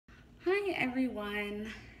Hi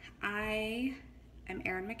everyone, I am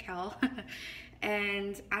Erin McKell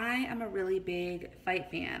and I am a really big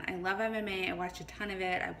fight fan. I love MMA, I watch a ton of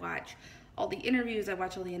it, I watch all the interviews, I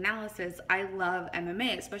watch all the analysis. I love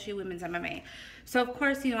MMA, especially women's MMA. So of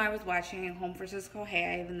course, I was watching Holm versus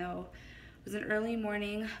Correia, even though it was an early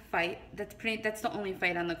morning fight. That's the only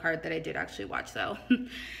fight on the card that I did actually watch though.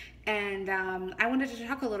 And I wanted to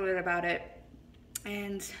talk a little bit about it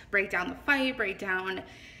and break down the fight, break down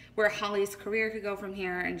where Holly's career could go from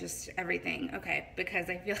here and just everything, okay? Because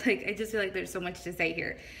I just feel like there's so much to say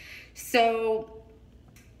here. So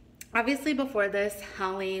obviously before this,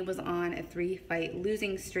 Holly was on a 3-fight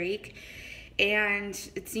losing streak, and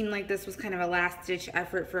it seemed like this was kind of a last-ditch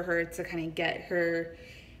effort for her to kind of get her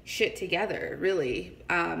shit together, really.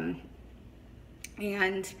 And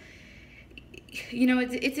it's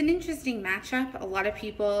an interesting matchup. A lot of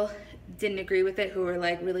people didn't agree with it who were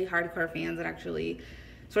like really hardcore fans that actually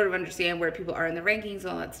sort of understand where people are in the rankings and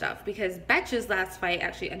all that stuff, because Betch's last fight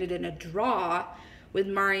actually ended in a draw with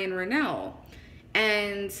Marion Renault,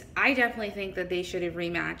 and I definitely think that they should have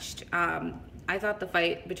rematched. I thought the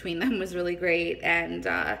fight between them was really great, and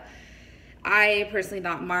I personally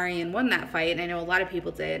thought Marion won that fight, and I know a lot of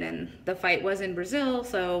people did, and the fight was in Brazil,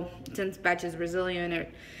 so since Betch is Brazilian,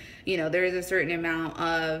 there is a certain amount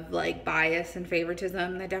of like bias and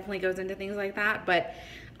favoritism that definitely goes into things like that, but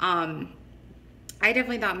I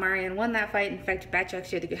definitely thought Marion won that fight. In fact, Betch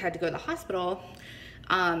actually had to go to the hospital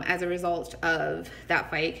as a result of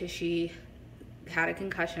that fight because she had a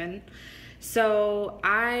concussion. So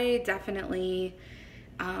I definitely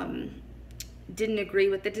didn't agree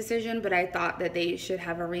with the decision, but I thought that they should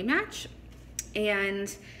have a rematch.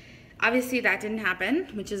 And obviously that didn't happen,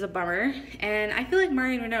 which is a bummer. And I feel like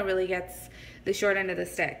Marion Renault really gets the short end of the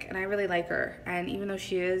stick, and I really like her. And even though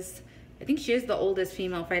I think she is the oldest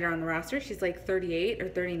female fighter on the roster. She's like 38 or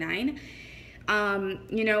 39.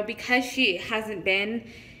 Because she hasn't been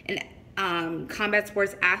an combat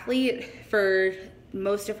sports athlete for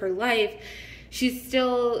most of her life, she's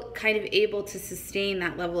still kind of able to sustain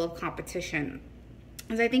that level of competition.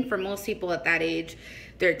 Because I think for most people at that age,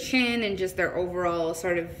 their chin and just their overall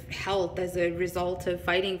sort of health as a result of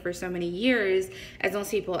fighting for so many years, as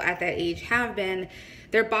most people at that age have been,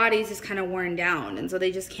 their body's just kind of worn down, and so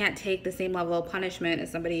they just can't take the same level of punishment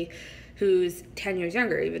as somebody who's 10 years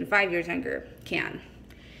younger, even 5 years younger can.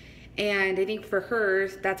 And I think for her,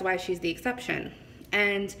 that's why she's the exception.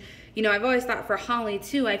 And I've always thought for Holly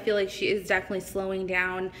too, I feel like she is definitely slowing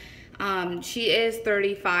down. She is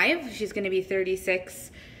 35. She's going to be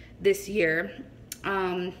 36 this year.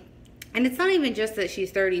 And it's not even just that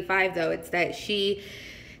she's 35 though, it's that she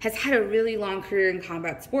has had a really long career in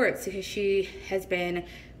combat sports, because she has been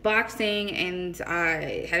boxing and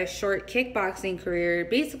had a short kickboxing career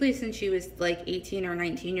basically since she was like 18 or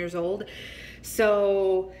 19 years old.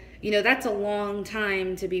 So, that's a long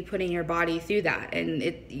time to be putting your body through that, and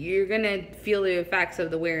you're gonna feel the effects of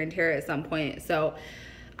the wear and tear at some point. So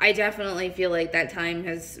I definitely feel like that time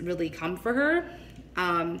has really come for her.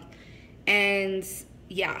 And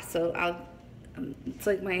yeah, so it's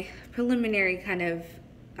like my preliminary kind of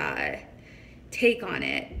take on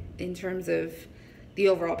it in terms of the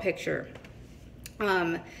overall picture.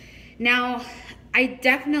 Now,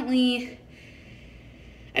 this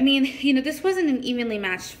wasn't an evenly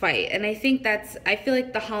matched fight, and I feel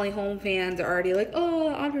like the Holly Holm fans are already like, oh,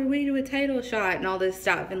 on her way to a title shot and all this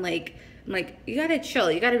stuff, and I'm like, you gotta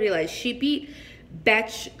chill, you gotta realize she beat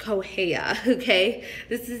Betch Correia, okay?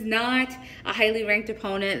 This is not a highly ranked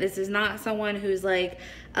opponent. This is not someone who's like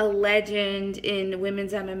a legend in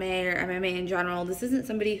women's MMA or MMA in general. This isn't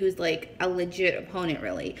somebody who's like a legit opponent,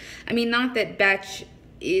 really. I mean, not that Betch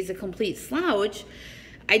is a complete slouch.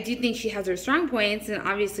 I do think she has her strong points, and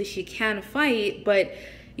obviously she can fight, but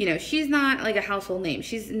she's not like a household name.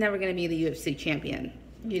 She's never going to be the UFC champion,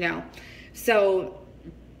 So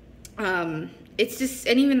it's just,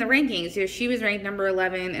 and even the rankings, she was ranked number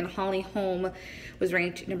 11 and Holly Holm was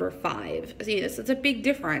ranked number 5. So, so it's a big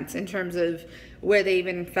difference in terms of where they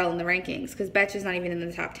even fell in the rankings, because Betch is not even in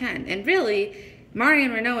the top 10. And really,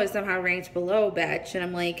 Marion Renault is somehow ranked below Betch, and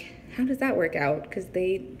I'm like, how does that work out? Because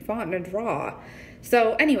they fought in a draw.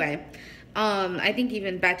 So anyway, I think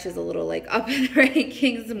even Betch is a little like up in the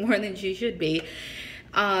rankings more than she should be.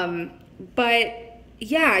 But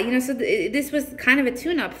yeah, so this was kind of a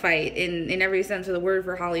tune-up fight in every sense of the word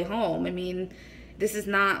for Holly Holm. I mean, this is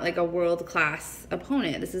not like a world-class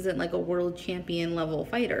opponent. This isn't like a world champion level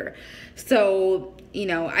fighter. So,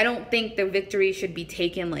 I don't think the victory should be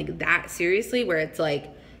taken like that seriously, where it's like,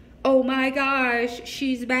 oh my gosh,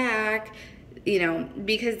 she's back.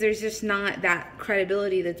 Because there's just not that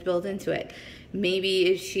credibility that's built into it. maybe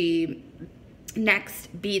if she next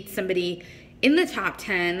beats somebody in the top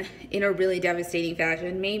 10 in a really devastating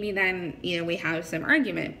fashion, maybe then, you know, we have some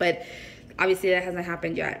argument. But obviously that hasn't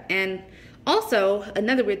happened yet. And also,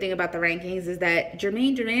 another weird thing about the rankings is that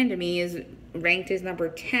Jermaine Durandamy is ranked as number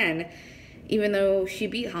 10, even though she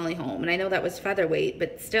beat Holly Holm. And I know that was featherweight,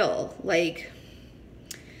 but still, like,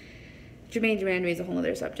 Jermaine Durandamy is a whole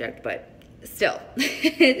other subject, but still,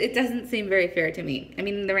 it doesn't seem very fair to me. I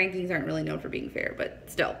mean, the rankings aren't really known for being fair, but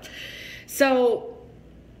still. So,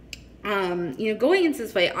 you know, going into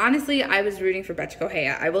this fight, honestly, I was rooting for Bethe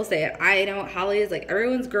Correia. I will say it. I know Holly is like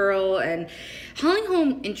everyone's girl, and Holly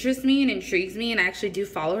Holm interests me and intrigues me, and I actually do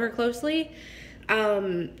follow her closely.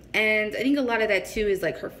 And I think a lot of that too is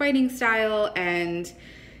like her fighting style, and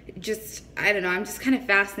just, I don't know, I'm just kind of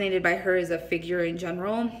fascinated by her as a figure in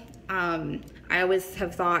general. I always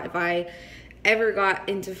have thought if I ever got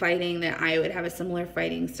into fighting that I would have a similar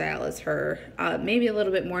fighting style as her. Maybe a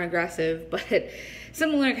little bit more aggressive, but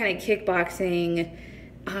similar kind of kickboxing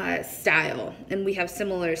style. And we have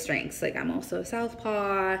similar strengths. Like, I'm also a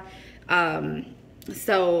southpaw.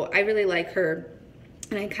 So I really like her,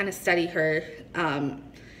 and I kind of study her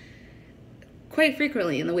quite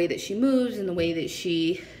frequently in the way that she moves, in the way that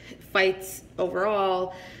she fights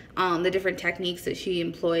overall. The different techniques that she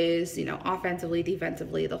employs, you know, offensively,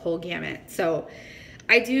 defensively, the whole gamut. So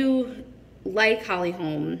I do like Holly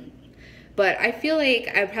Holm, but I feel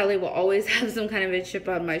like I probably will always have some kind of a chip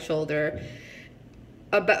on my shoulder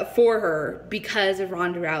for her because of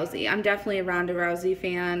Ronda Rousey. I'm definitely a Ronda Rousey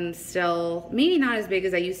fan still. Maybe not as big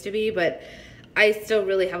as I used to be, but I still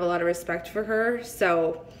really have a lot of respect for her.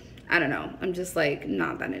 So I don't know. I'm just like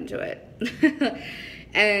not that into it.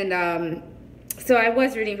 And so I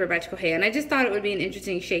was rooting for Bethe Correia, and I just thought it would be an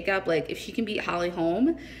interesting shakeup. Like, if she can beat Holly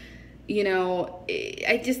Holm, you know,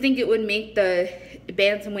 I just think it would make the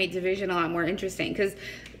bantamweight division a lot more interesting, because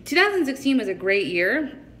 2016 was a great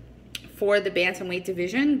year for the bantamweight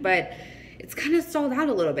division, but it's kind of stalled out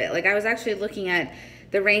a little bit. Like, I was actually looking at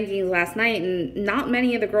the rankings last night, and not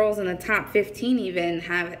many of the girls in the top 15 even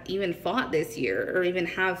have fought this year or even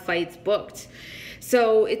have fights booked.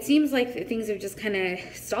 So it seems like things have just kind of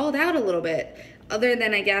stalled out a little bit, other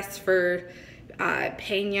than, I guess, for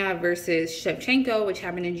Pena versus Shevchenko, which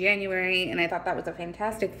happened in January, and I thought that was a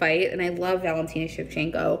fantastic fight, and I love Valentina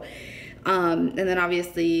Shevchenko. And then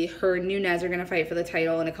obviously her and Nunes are going to fight for the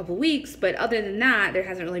title in a couple weeks, but other than that, there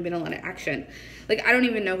hasn't really been a lot of action. Like, I don't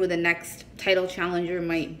even know who the next title challenger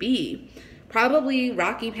might be. Probably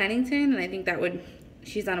Rocky Pennington, and I think that would...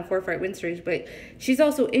 She's on a 4-fight win streak, but she's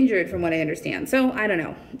also injured from what I understand. So, I don't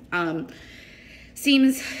know.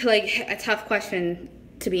 Seems like a tough question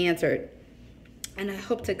to be answered. And I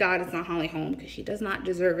hope to God it's not Holly Holm, because she does not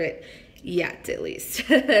deserve it yet, at least.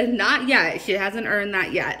 Not yet. She hasn't earned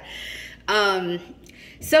that yet.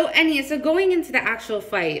 So going into the actual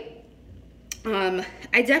fight, I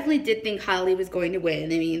definitely did think Holly was going to win.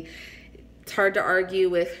 I mean, it's hard to argue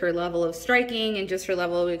with her level of striking and just her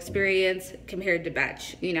level of experience compared to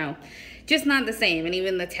Bethe, you know, just not the same. And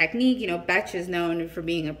even the technique, you know, Bethe is known for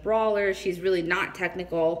being a brawler. She's really not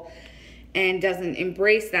technical and doesn't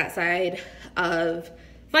embrace that side of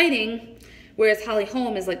fighting, whereas Holly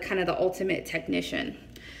Holm is like kind of the ultimate technician.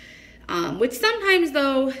 Which sometimes,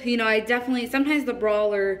 though, you know, sometimes the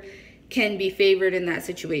brawler can be favored in that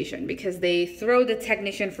situation because they throw the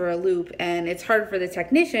technician for a loop, and it's hard for the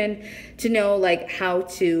technician to know like how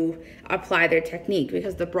to apply their technique,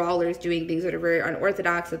 because the brawler is doing things that are very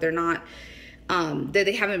unorthodox, that they're not that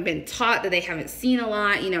they haven't been taught, that they haven't seen a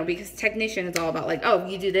lot, you know, because technician is all about like, oh,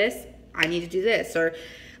 if you do this, I need to do this, or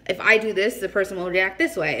if I do this, the person will react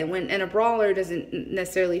this way. And a brawler doesn't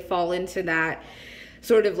necessarily fall into that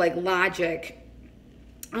sort of like logic.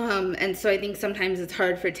 And so I think sometimes it's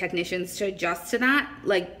hard for technicians to adjust to that,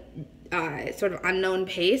 like, sort of unknown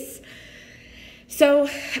pace. So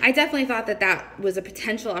I definitely thought that that was a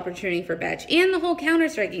potential opportunity for Bethe. And the whole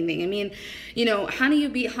counter-striking thing. I mean, you know, how do you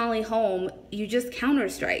beat Holly Holm? You just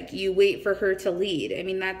counter-strike. You wait for her to lead. I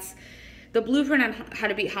mean, that's... The blueprint on how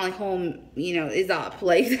to beat Holly Holm, you know, is up.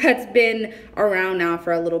 Like, that's been around now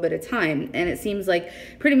for a little bit of time. And it seems like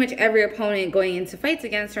pretty much every opponent going into fights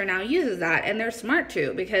against her now uses that. And they're smart,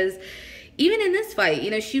 too. Because even in this fight, you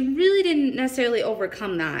know, she really didn't necessarily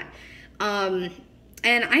overcome that. And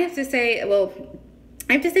I have to say,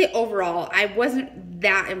 overall, I wasn't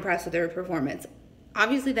that impressed with her performance.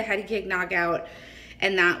 Obviously, the head kick knockout,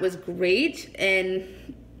 and that was great.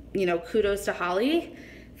 And, you know, kudos to Holly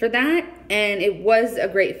for that. And it was a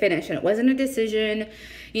great finish, and it wasn't a decision,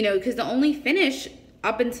 you know, because the only finish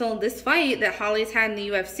up until this fight that Holly's had in the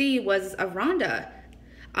UFC was a Ronda.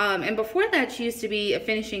 And before that, she used to be a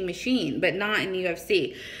finishing machine, but not in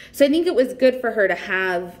UFC. So I think it was good for her to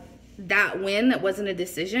have that win that wasn't a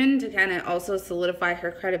decision to kind of also solidify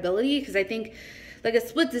her credibility, because I think like a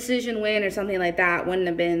split decision win or something like that wouldn't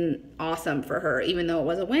have been awesome for her, even though it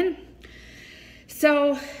was a win.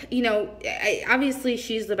 So, you know, obviously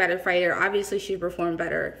she's the better fighter. Obviously she performed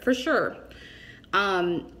better, for sure.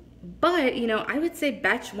 But, you know, I would say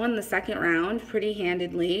Betch won the second round pretty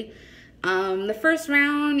handedly. The first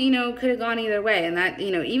round, you know, could have gone either way. And that,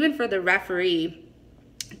 you know, even for the referee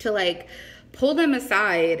to like pull them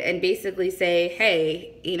aside and basically say,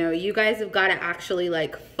 hey, you know, you guys have got to actually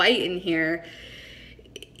like fight in here.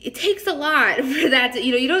 It takes a lot for that to,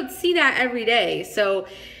 you know, you don't see that every day. So,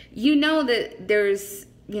 you know that there's,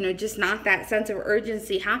 you know, just not that sense of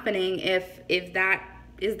urgency happening if that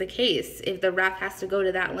is the case, if the ref has to go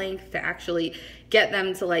to that length to actually get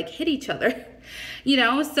them to like hit each other, you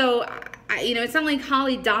know. So you know, it's not like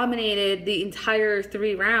Holly dominated the entire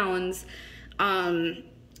 3 rounds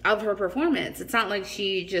of her performance. It's not like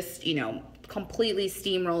she just, you know, completely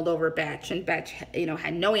steamrolled over Betch and Betch, you know,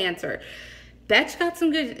 had no answer. Betch got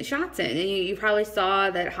some good shots in, and you probably saw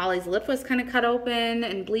that Holly's lip was kind of cut open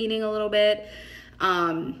and bleeding a little bit.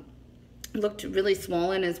 Looked really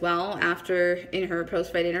swollen as well after in her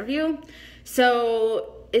post-fight interview.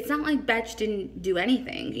 So it's not like Betch didn't do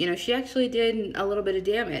anything. You know, she actually did a little bit of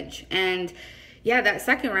damage. And yeah, that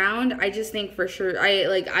second round, I just think for sure,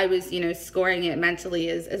 I was, you know, scoring it mentally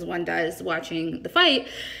as one does watching the fight.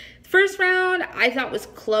 First round, I thought was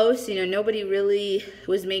close. You know, nobody really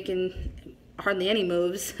was making hardly any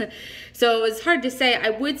moves. So it was hard to say.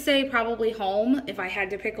 I would say probably Holm if I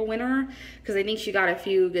had to pick a winner, because I think she got a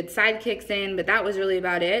few good side kicks in, but that was really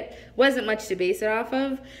about it. Wasn't much to base it off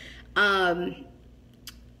of. I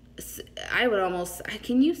would almost,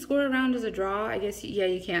 can you score a round as a draw? I guess, yeah,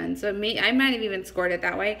 you can. So I might have even scored it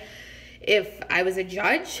that way if I was a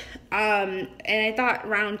judge. And I thought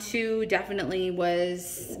round 2 definitely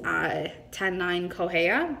was 10-9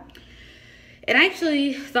 Correia. And I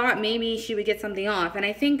actually thought maybe she would get something off. And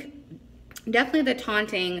I think definitely the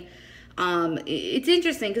taunting, it's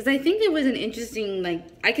interesting because I think it was an interesting, like,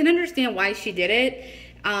 I can understand why she did it,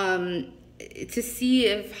 to see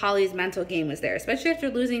if Holly's mental game was there. Especially after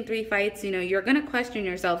losing 3 fights, you know, you're going to question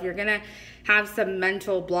yourself. You're going to have some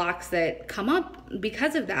mental blocks that come up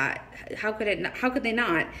because of that. How could they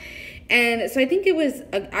not? And so I think it was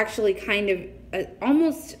actually kind of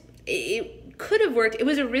almost, it could have worked. It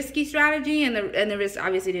was a risky strategy, and the risk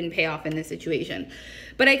obviously didn't pay off in this situation.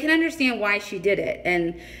 But I can understand why she did it,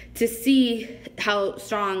 and to see how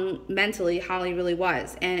strong mentally Holly really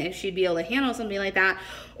was, and if she'd be able to handle something like that,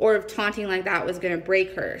 or if taunting like that was going to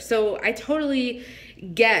break her. So I totally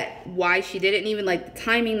get why she did it, and even like the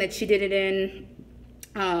timing that she did it in,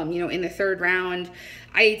 you know, in the 3rd round,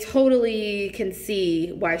 I totally can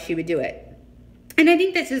see why she would do it. And I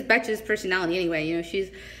think that's just Betch's personality anyway. You know,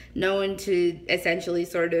 she's known to essentially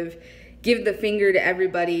sort of give the finger to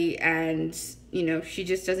everybody, and, you know, she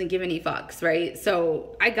just doesn't give any fucks, right?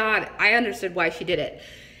 So I understood why she did it.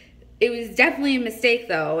 It was definitely a mistake,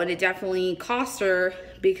 though, and it definitely cost her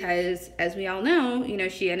because, as we all know, you know,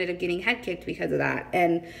 she ended up getting head kicked because of that.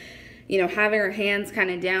 And, you know, having her hands kind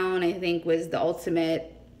of down, I think, was the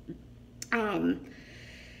ultimate,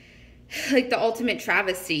 like the ultimate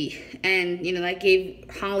travesty. And, you know, that gave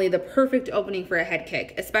Holly the perfect opening for a head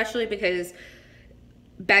kick, especially because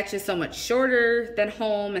Betch is so much shorter than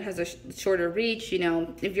Holm and has a shorter reach. You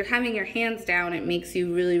know, if you're having your hands down, it makes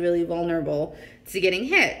you really, really vulnerable to getting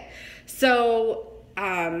hit. So,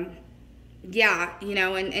 yeah, you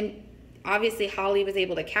know, and obviously Holly was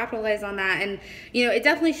able to capitalize on that. And, you know, it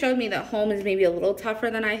definitely showed me that Holm is maybe a little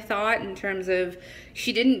tougher than I thought, in terms of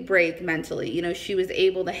she didn't break mentally. You know, she was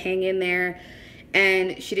able to hang in there,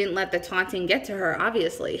 and she didn't let the taunting get to her,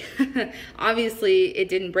 obviously. Obviously, it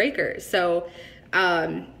didn't break her. So,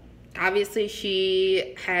 obviously,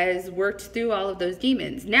 she has worked through all of those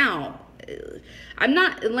demons. Now, I'm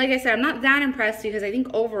not, like I said, I'm not that impressed, because I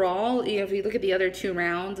think overall, you know, if you look at the other 2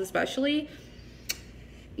 rounds especially,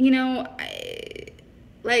 you know,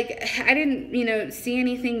 I didn't, you know, see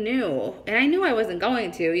anything new. And I knew I wasn't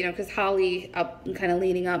going to, you know, because Holly, up kind of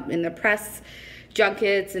leading up in the press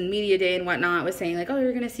junkets and media day and whatnot, was saying like, oh,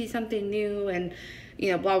 you're going to see something new and,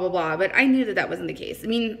 you know, blah, blah, blah. But I knew that that wasn't the case. I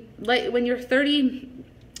mean, like, when you're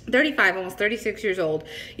 35, almost 36 years old,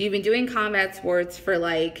 you've been doing combat sports for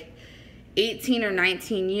like 18 or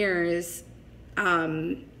 19 years,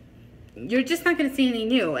 you're just not going to see anything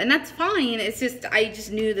new. And that's fine. It's just, I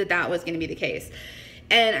just knew that that was going to be the case.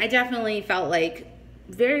 And I definitely felt like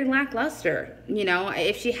very lackluster, you know.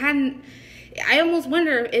 If she hadn't, I almost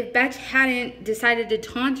wonder if Betch hadn't decided to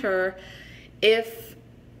taunt her, if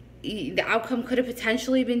the outcome could have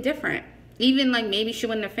potentially been different. Even like maybe she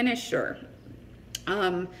wouldn't have finished her.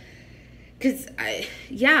 Because I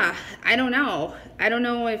don't know. I don't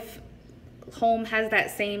know if Holm has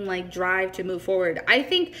that same like drive to move forward. I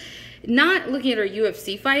think, not looking at her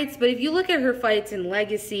UFC fights, but if you look at her fights in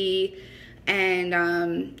Legacy, and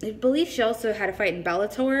I believe she also had a fight in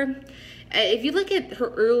Bellator. If you look at her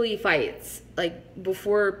early fights, like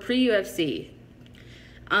before pre-UFC,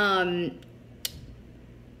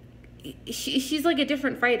 she's like a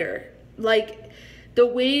different fighter. Like, the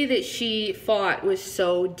way that she fought was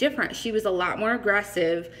so different. She was a lot more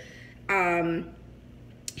aggressive.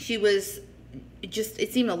 She was just,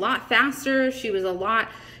 it seemed a lot faster. She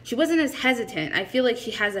wasn't as hesitant. I feel like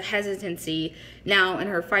she has a hesitancy now in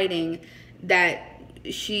her fighting that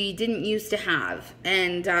she didn't used to have.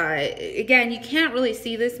 And again, you can't really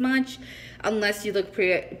see this much unless you look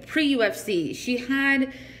pre-UFC. She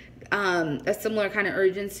had a similar kind of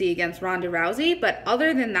urgency against Ronda Rousey, but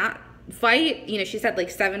other than that fight, you know, she's had like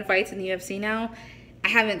 7 fights in the UFC now. I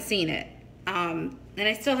haven't seen it. And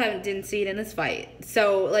I still didn't see it in this fight.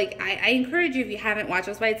 So, like, I encourage you, if you haven't watched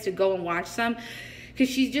those fights, to go and watch some, because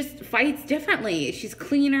she just fights differently. She's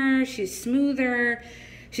cleaner, she's smoother,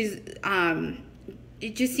 she's,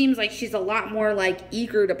 it just seems like she's a lot more, like,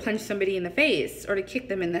 eager to punch somebody in the face or to kick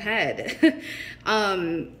them in the head.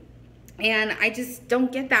 And I just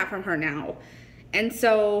don't get that from her now. And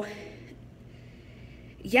so,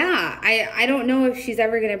 yeah, I don't know if she's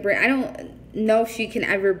ever going to I don't know if she can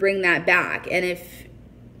ever bring that back. And if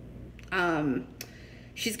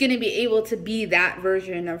she's going to be able to be that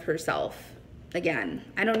version of herself again.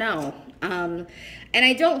 I don't know. And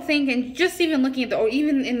I don't think, and just even looking at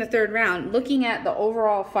even in the 3rd round, looking at the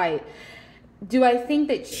overall fight, do I think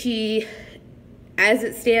that she, as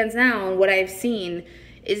it stands now, and what I've seen,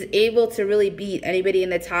 is able to really beat anybody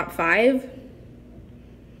in the top 5?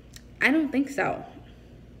 I don't think so.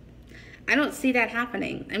 I don't see that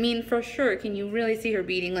happening. I mean, for sure, can you really see her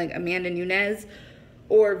beating like Amanda Nunes?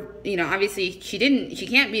 Or, you know, obviously she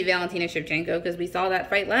can't beat Valentina Shevchenko because we saw that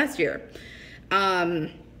fight last year.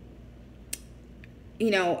 You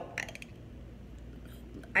know,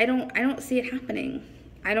 I don't see it happening.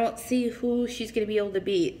 I don't see who she's going to be able to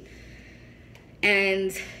beat.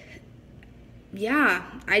 And yeah,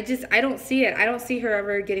 I don't see it. I don't see her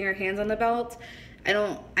ever getting her hands on the belt. I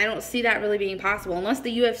don't see that really being possible unless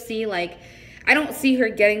the UFC, like, I don't see her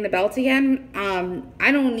getting the belt again.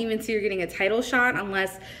 I don't even see her getting a title shot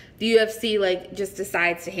unless the UFC, like, just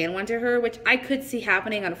decides to hand one to her, which I could see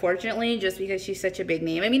happening, unfortunately, just because she's such a big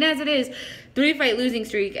name. I mean, as it is, 3-fight losing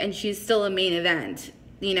streak, and she's still a main event,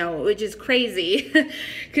 you know, which is crazy,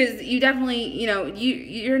 because you definitely, you know,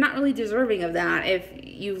 you're not really deserving of that if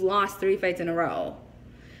you've lost 3 fights in a row.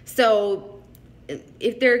 So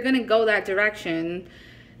if they're gonna go that direction,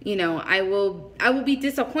 you know, I will be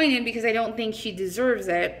disappointed, because I don't think she deserves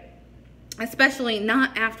it, especially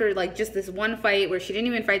not after like just this one fight where she didn't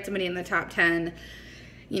even fight somebody in the top 10.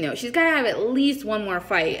 You know, she's got to have at least one more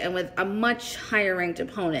fight, and with a much higher ranked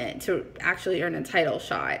opponent, to actually earn a title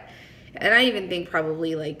shot. And I even think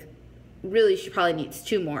probably, like, really she probably needs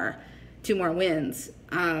two more wins,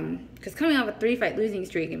 because coming off a 3-fight losing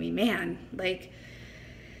streak, I mean, man, like,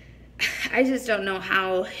 I just don't know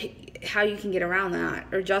how you can get around that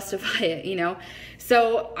or justify it, you know.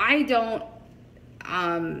 So I don't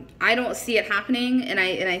see it happening, and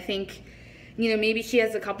I think, you know, maybe she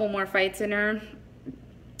has a couple more fights in her,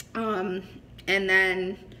 and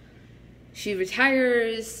then she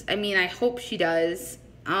retires. I mean, I hope she does,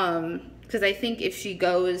 because I think if she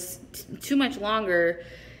goes too much longer,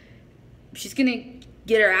 she's gonna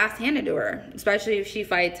get her ass handed to her, especially if she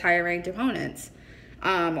fights higher ranked opponents.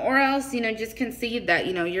 Or else, you know, just concede that,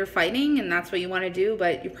 you know, you're fighting and that's what you want to do,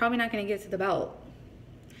 but you're probably not going to get to the belt.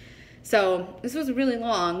 So this was really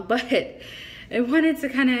long, but I wanted to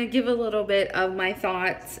kind of give a little bit of my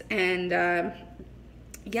thoughts. And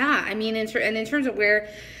yeah, I mean, in terms of where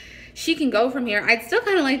she can go from here, I'd still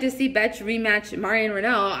kind of like to see Betch rematch Marion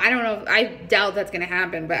Reneau. I don't know, I doubt that's going to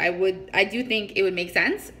happen, but I do think it would make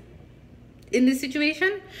sense in this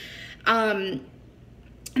situation.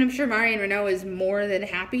 And I'm sure Marion Reneau is more than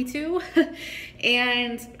happy to.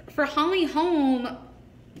 And for Holly Holm,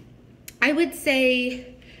 I would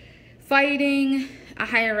say fighting a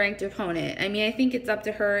higher ranked opponent. I mean, I think it's up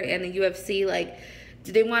to her and the UFC. Like,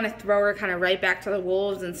 do they want to throw her kind of right back to the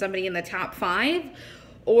wolves and somebody in the top 5?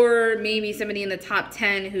 Or maybe somebody in the top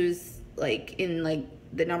 10 who's like in like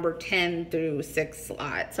the number 10 through 6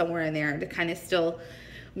 slot, somewhere in there, to kind of still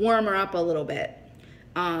warm her up a little bit.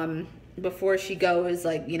 before she goes,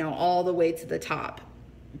 like, you know, all the way to the top.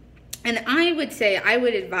 And I would say, I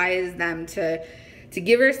would advise them to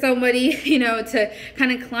give her somebody, you know, to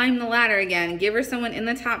kind of climb the ladder again. Give her someone in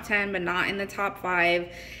the top 10, but not in the top 5.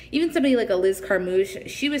 Even somebody like a Liz Carmouche,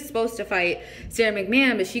 she was supposed to fight Sarah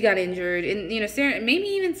McMahon, but she got injured. And, you know, maybe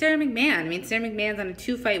even Sarah McMahon. I mean, Sarah McMahon's on a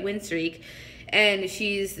 2-fight win streak, and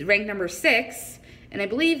she's ranked number 6. And I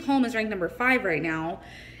believe Holm is ranked number 5 right now.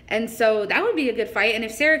 And so that would be a good fight. And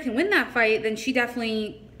if Sarah can win that fight, then she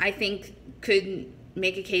definitely, I think, could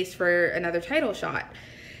make a case for another title shot.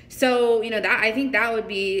 So, you know, that I think that would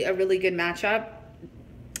be a really good matchup.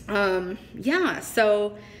 Yeah,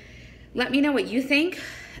 so let me know what you think,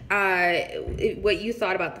 what you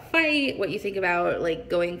thought about the fight, what you think about, like,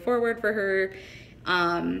 going forward for her.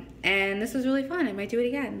 And this was really fun. I might do it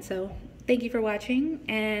again. So thank you for watching,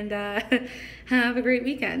 and have a great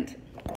weekend.